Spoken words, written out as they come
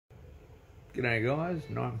G'day guys,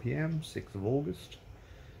 9 p.m, 6th of August.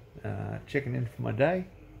 Checking in for my day.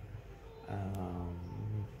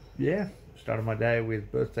 Yeah, started my day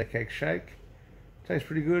with birthday cake shake. Tastes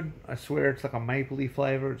pretty good. I swear it's like a mapley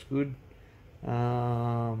flavour, it's good.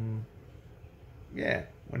 Yeah,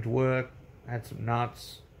 went to work, had some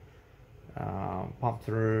nuts, pumped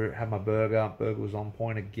through, had my burger. Burger was on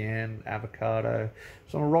point again, avocado.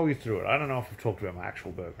 So I'm gonna roll you through it. I don't know if I've talked about my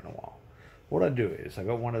actual burger in a while. What I do is I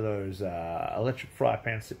got one of those electric fry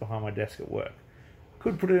pans sit behind my desk at work.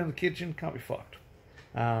 Could put it in the kitchen, can't be fucked.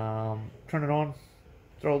 Turn it on,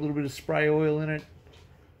 throw a little bit of spray oil in it,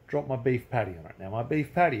 drop my beef patty on it. Now my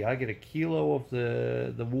beef patty, I get a kilo of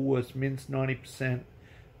the Woolworths minced 90%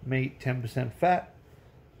 meat, 10% fat.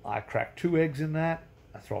 I crack 2 eggs in that.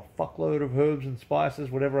 I throw a fuckload of herbs and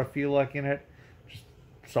spices, whatever I feel like in it. Just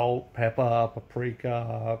salt, pepper,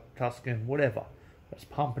 paprika, Tuscan, whatever. Just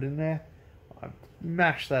pump it in there. I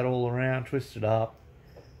mash that all around, twist it up,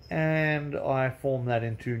 and I form that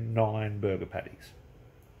into 9 burger patties.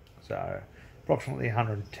 So approximately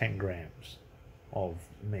 110 grams of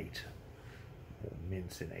meat or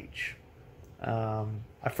mince in each.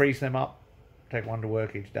 I freeze them up, take one to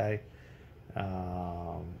work each day.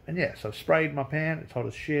 And yeah, so I've sprayed my pan, it's hot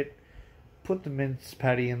as shit. Put the mince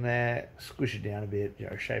patty in there, squish it down a bit,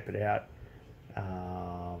 shape it out.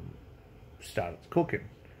 Start it cooking.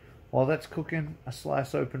 While that's cooking, I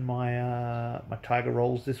slice open my my Tiger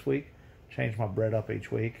Rolls this week. Change my bread up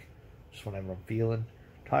each week, just whatever I'm feeling.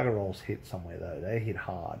 Tiger Rolls hit somewhere though. They hit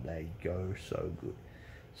hard. They go so good.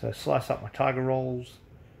 So I slice up my Tiger Rolls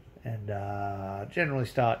and generally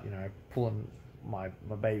start, pulling my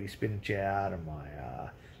baby spinach out and my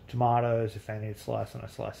tomatoes if they need slicing. I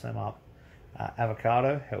slice them up.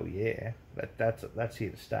 Avocado, hell yeah, that's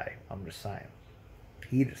here to stay. I'm just saying,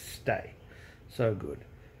 here to stay. So good.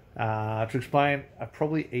 To explain, I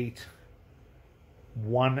probably eat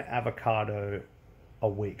 1 avocado a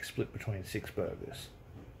week, split between 6 burgers.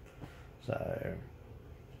 So,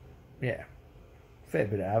 yeah, fair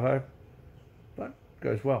bit of avo, but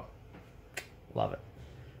goes well. Love it.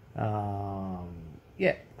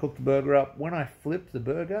 Yeah, cook the burger up. When I flip the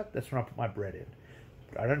burger, that's when I put my bread in.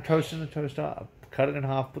 I don't toast in the toaster. I cut it in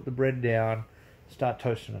half, put the bread down, start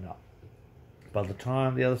toasting it up. By the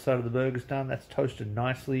time the other side of the burger's done, that's toasted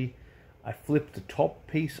nicely. I flip the top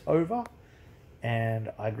piece over and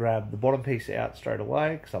I grab the bottom piece out straight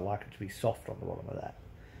away because I like it to be soft on the bottom of that.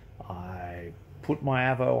 I put my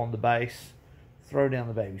avo on the base, throw down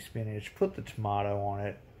the baby spinach, put the tomato on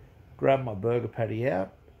it, grab my burger patty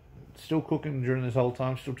out, still cooking during this whole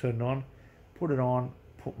time, still turned on, put it on,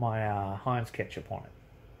 put my Heinz ketchup on it.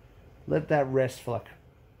 Let that rest for like,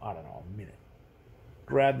 I don't know, a minute.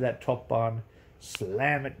 Grab that top bun,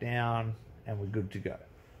 slam it down, and we're good to go.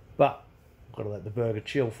 But I've got to let the burger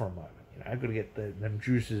chill for a moment. I've got to get them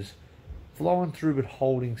juices flowing through but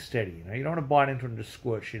holding steady. You don't want to bite into it and just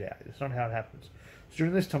squirt shit out. That's not how it happens. So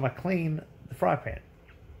during this time, I clean the fry pan.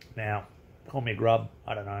 Now, call me a grub,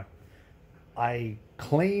 I don't know. I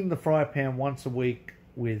clean the fry pan once a week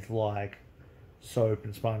with like soap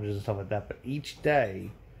and sponges and stuff like that, but each day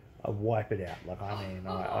I wipe it out.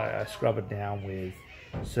 I scrub it down with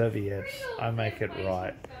serviettes, I make it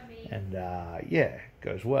right, and yeah, it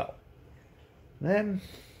goes well. Then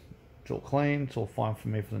it's all clean, it's all fine for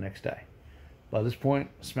me for the next day. By this point,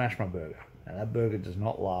 I smash my burger. Now that burger does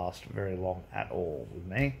not last very long at all with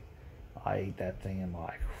me. I eat that thing in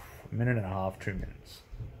like a minute and a half, 2 minutes.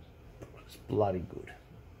 It's bloody good.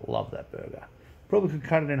 Love that burger. Probably could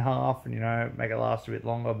cut it in half and make it last a bit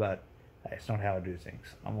longer, but hey, it's not how I do things.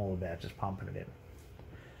 I'm all about just pumping it in.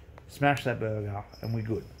 Smash that burger and we're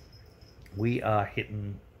good. We are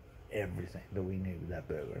hitting everything that we need with that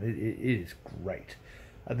burger. It is great.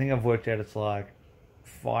 I think I've worked out it's like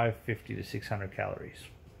 550 to 600 calories.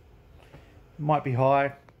 Might be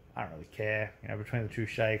high. I don't really care. Between the 2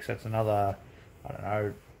 shakes, that's another, I don't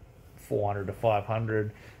know, 400 to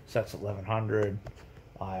 500. So that's 1100.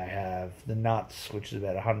 I have the nuts, which is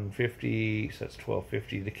about 150, so that's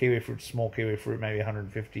 1250. The kiwi fruit, small kiwi fruit, maybe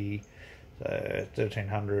 150, so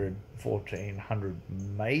 1300, 1400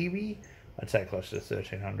 maybe. I'd say close to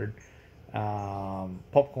 1300.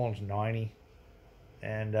 Popcorn's 90.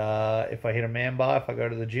 And if I hit a man bar, if I go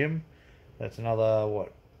to the gym, that's another,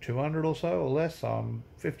 200 or so or less. So I'm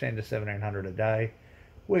 15 to 1700 a day.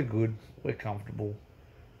 We're good. We're comfortable.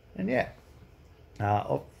 And yeah.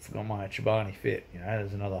 Forgot my Chobani Fit.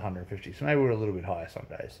 There's another 150. So maybe we're a little bit higher some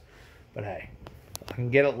days. But hey, I can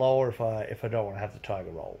get it lower if I don't want to have the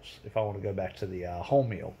Tiger Rolls. If I want to go back to the whole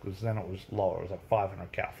meal, because then it was lower. It was like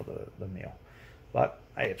 500 cal for the meal. But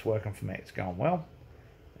hey, it's working for me. It's going well.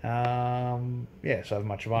 Yeah, so I have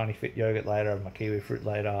my Chobani Fit yogurt later, I have my kiwi fruit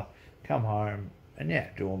later, come home, and yeah,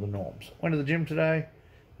 do all the norms. Went to the gym today,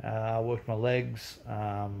 worked my legs.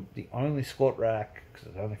 The only squat rack, because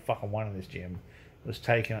there's only fucking one in this gym, was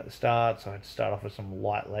taken at the start, so I had to start off with some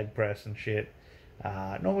light leg press and shit.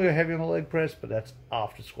 Normally we're heavy on the leg press, but that's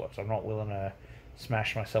after squats. I'm not willing to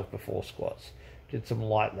smash myself before squats. Did some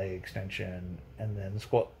light leg extension, and then the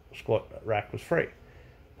squat rack was free.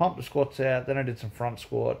 Pumped the squats out, then I did some front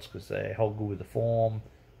squats because they hold good with the form.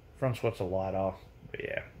 Front squats are lighter, but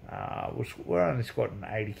yeah, we're only squatting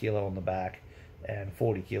 80 kilo on the back and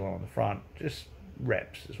 40 kilo on the front. Just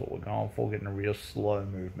reps is what we're going for, getting a real slow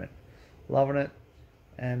movement. Loving it.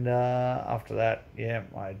 And after that, yeah,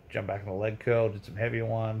 I jumped back on the leg curl, did some heavier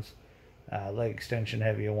ones, leg extension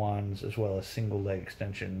heavier ones, as well as single leg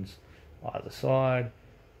extensions either side.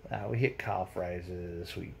 We hit calf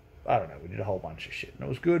raises, I don't know, we did a whole bunch of shit, and it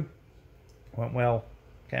was good. Went well.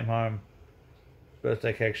 Came home,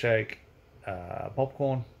 birthday cake shake,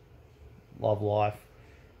 popcorn, love life,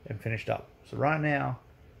 and finished up. So right now,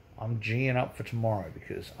 I'm G'ing up for tomorrow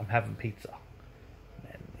because I'm having pizza.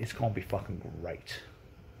 And it's going to be fucking great.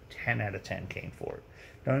 10 out of 10 keen for it.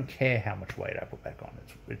 Don't care how much weight I put back on.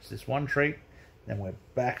 It's this one treat, then we're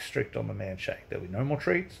back strict on the man shake. There'll be no more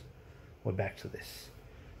treats. We're back to this.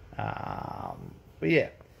 But yeah,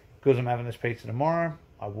 because I'm having this pizza tomorrow,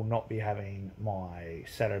 I will not be having my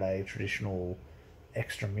Saturday traditional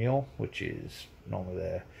extra meal, which is normally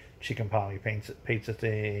the chicken palmy pizza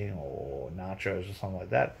thing or nachos or something like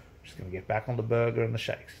that. I'm just going to get back on the burger and the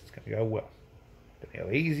shakes. It's going to go well. It's going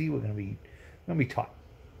to go easy. We're going to be tight.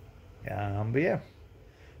 But yeah,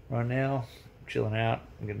 right now, I'm chilling out.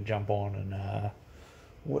 I'm going to jump on and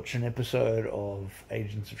watch an episode of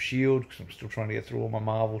Agents of S.H.I.E.L.D. because I'm still trying to get through all my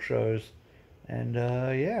Marvel shows. And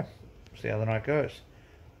yeah, see how the night goes.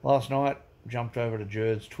 Last night, jumped over to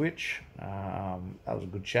Jerd's Twitch. That was a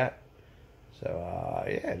good chat. So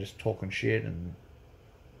yeah, just talking shit and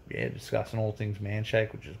yeah, discussing all things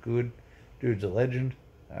Manshake, which is good. Dude's a legend.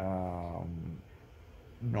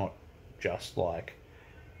 Not just like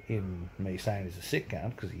in me saying he's a sick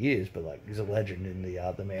cunt, because he is, but like he's a legend in the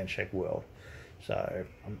Manshake world. So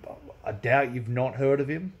I doubt you've not heard of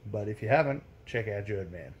him, but if you haven't, check out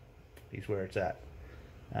Jerd Man. He's where it's at.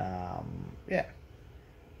 Yeah,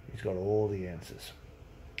 he's got all the answers.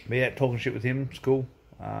 But yeah, talking shit with him, it's cool.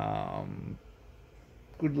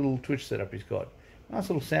 Good little Twitch setup he's got. Nice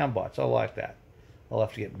little sound bites. I like that. I'll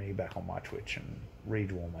have to get me back on my Twitch and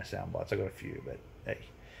redo all my sound bites. I got a few, but hey,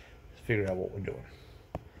 let's figure out what we're doing.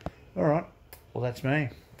 All right. Well, that's me.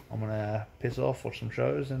 I'm gonna piss off, watch some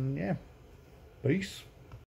shows, and yeah, peace.